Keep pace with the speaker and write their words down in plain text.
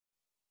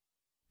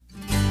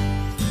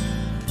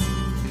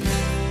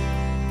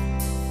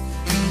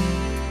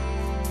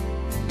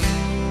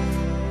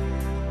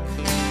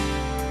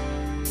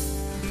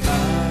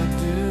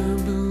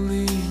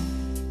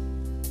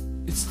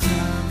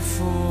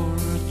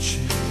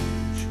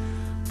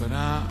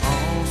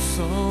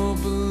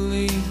still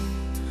believe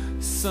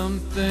some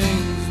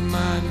things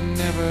might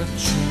never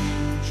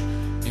change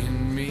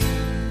in me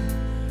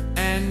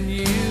and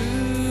you,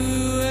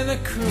 and the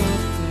cruel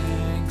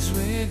things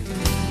we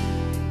do.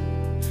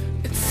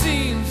 It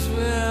seems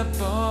we're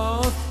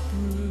both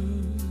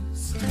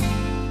bruised.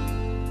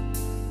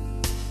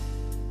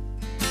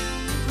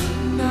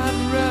 I'd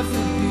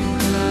rather be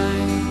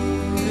blind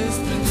in this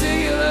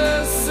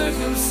particular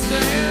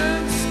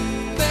circumstance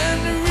than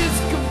to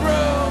risk a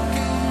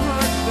broken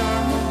heart,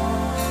 darling.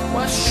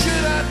 Why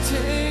should I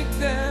take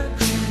that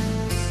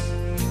chance?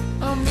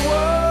 I'm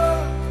wondering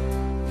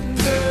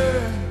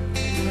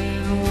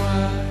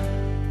why.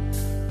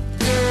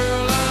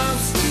 Girl, I'm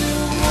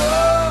still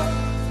wondering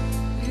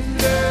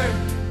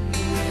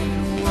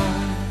why.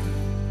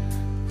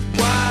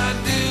 Why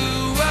do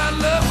I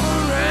love the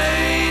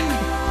rain,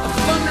 a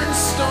thunder and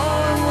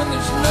storm when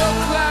there's no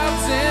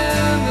clouds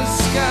in the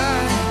sky?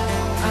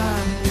 I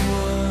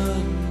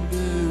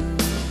wonder,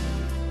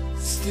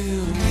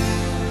 still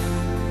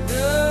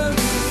wonder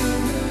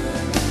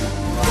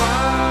why.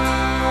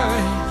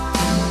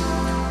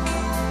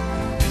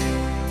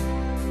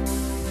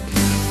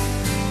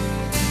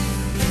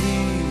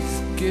 Please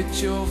get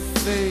your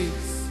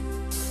face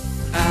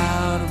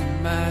out of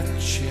my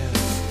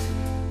chest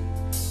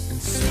and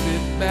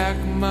spit back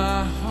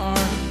my heart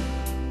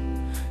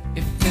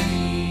if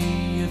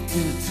any of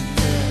it's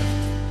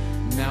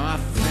left. Now I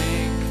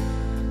think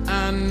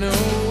I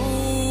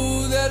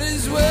know that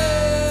is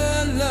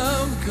where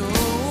love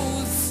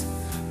goes.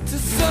 To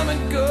some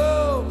it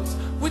goes,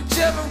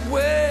 whichever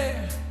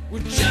way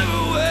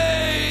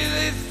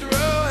they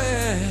throw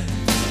it.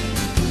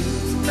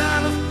 It's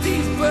not a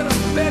thief but a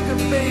beggar,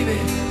 baby.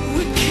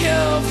 We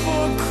kill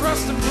for a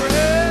crust of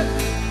bread.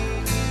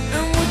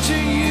 And which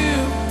of you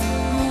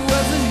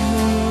was it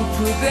who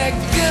put that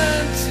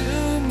gun to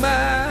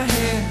my head?